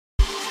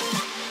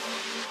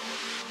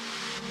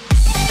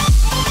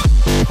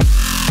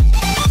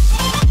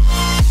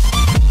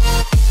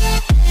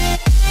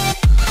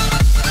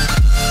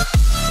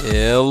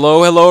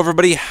Hello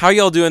everybody, how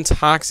y'all doing?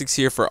 Toxics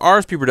here for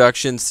RSP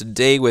Productions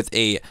today with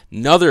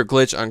another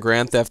glitch on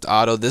Grand Theft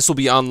Auto. This will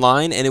be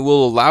online and it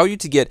will allow you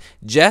to get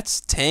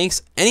jets,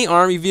 tanks, any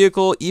army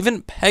vehicle,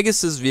 even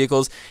Pegasus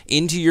vehicles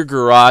into your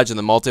garage in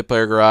the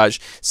multiplayer garage.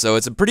 So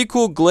it's a pretty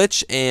cool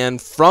glitch,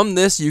 and from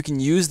this you can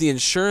use the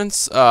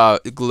insurance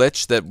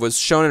glitch that was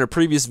shown in a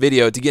previous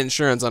video to get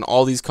insurance on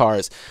all these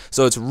cars.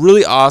 So it's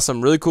really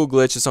awesome, really cool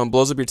glitch. If someone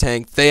blows up your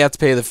tank, they have to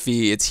pay the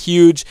fee. It's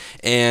huge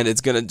and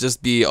it's gonna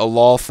just be a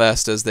lol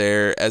fest as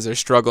they're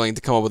struggling to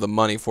come up with the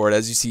money for it.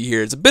 As you see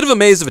here, it's a bit of a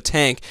maze of a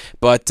tank,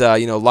 but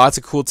you know, lots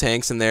of cool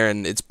tanks in there,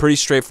 and it's pretty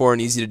straightforward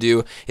and easy to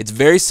do. It's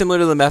very similar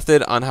to the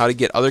method on how to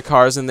get other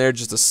cars in there,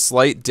 just a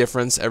slight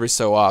difference every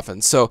so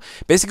often. So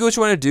basically what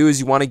you want to do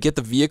is you want to get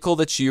the vehicle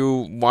that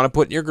you want to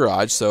put in your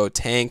garage, so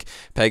tank,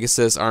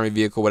 Pegasus, army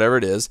vehicle, whatever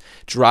it is,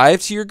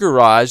 drive to your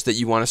garage that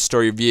you want to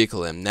store your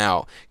vehicle in.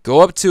 Now go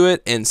up to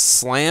it and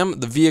slam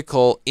the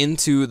vehicle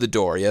into the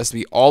door. It has to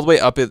be all the way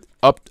up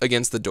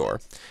against the door.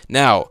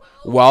 Now,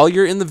 while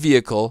you're in the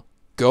vehicle,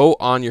 go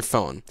on your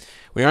phone.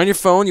 When you're on your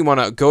phone, you want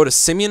to go to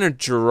Simeon or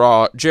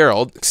Gerald,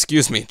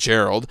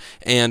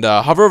 and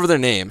hover over their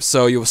name.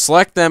 So you'll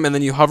select them, and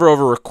then you hover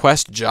over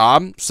Request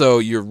Job. So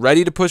you're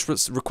ready to push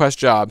Request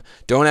Job.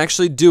 Don't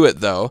actually do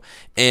it, though.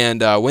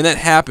 And when that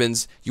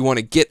happens, you want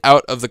to get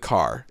out of the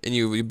car, and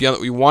you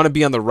want to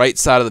be on the right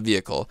side of the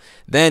vehicle.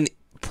 Then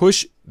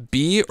push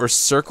B or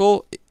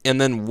circle, and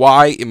then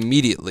Y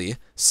immediately.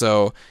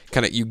 So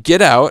you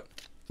get out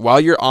while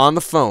you're on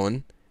the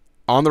phone,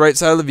 on the right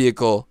side of the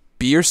vehicle,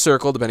 B or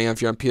circle, depending on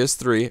if you're on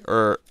PS3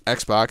 or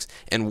Xbox,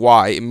 and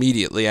Y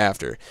immediately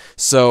after.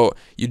 So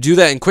you do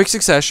that in quick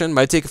succession.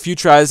 Might take a few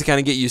tries to kind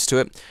of get used to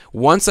it.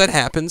 Once that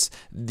happens,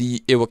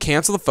 it will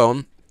cancel the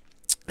phone,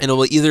 and it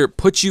will either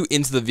put you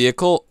into the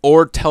vehicle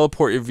or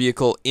teleport your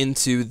vehicle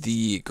into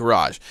the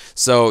garage.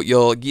 So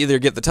you'll either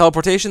get the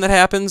teleportation that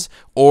happens,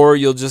 or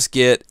you'll just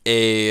get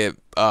a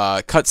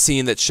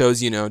cutscene that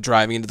shows, you know,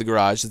 driving into the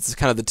garage. It's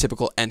kind of the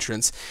typical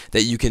entrance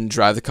that you can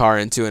drive the car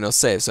into, and it'll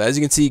save. So as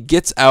you can see,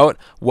 gets out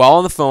while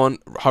on the phone,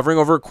 hovering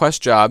over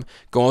Request Job,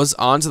 goes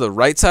onto the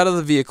right side of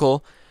the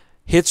vehicle,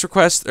 hits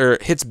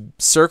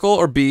circle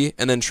or B,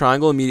 and then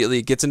triangle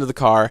immediately, gets into the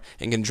car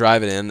and can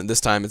drive it in, and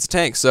this time it's a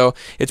tank. So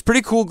it's a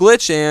pretty cool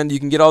glitch, and you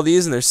can get all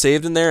these and they're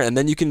saved in there, and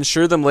then you can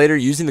insure them later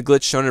using the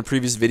glitch shown in a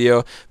previous video.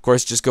 Of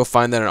course, just go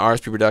find that on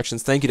RSP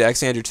Productions. Thank you to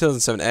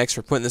XAndrew2007X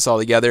for putting this all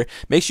together.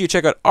 Make sure you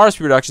check out RSP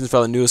Productions for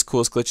all the newest,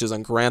 coolest glitches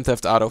on Grand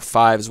Theft Auto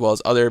 5, as well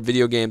as other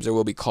video games. There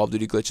will be Call of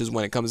Duty glitches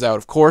when it comes out,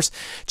 of course.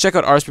 Check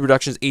out RSP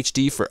Productions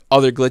HD for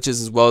other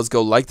glitches, as well as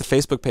go like the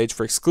Facebook page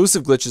for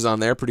exclusive glitches on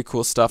there. Pretty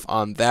cool stuff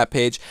on that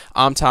page.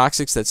 I'm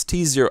Toxics, that's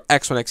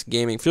T0X1X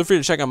Gaming. Feel free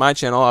to check out my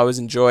channel. I always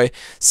enjoy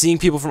seeing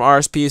people from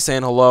RSP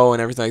saying hello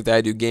and everything like that.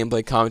 I do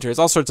gameplay commentaries,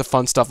 all sorts of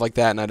fun stuff like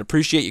that, and I'd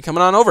appreciate you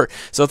coming on over.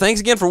 So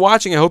thanks again for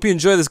watching. I hope you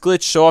enjoy this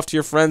glitch, show off to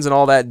your friends and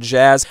all that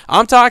jazz.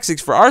 I'm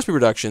Toxics for RSP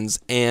Productions,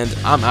 and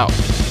I'm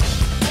out.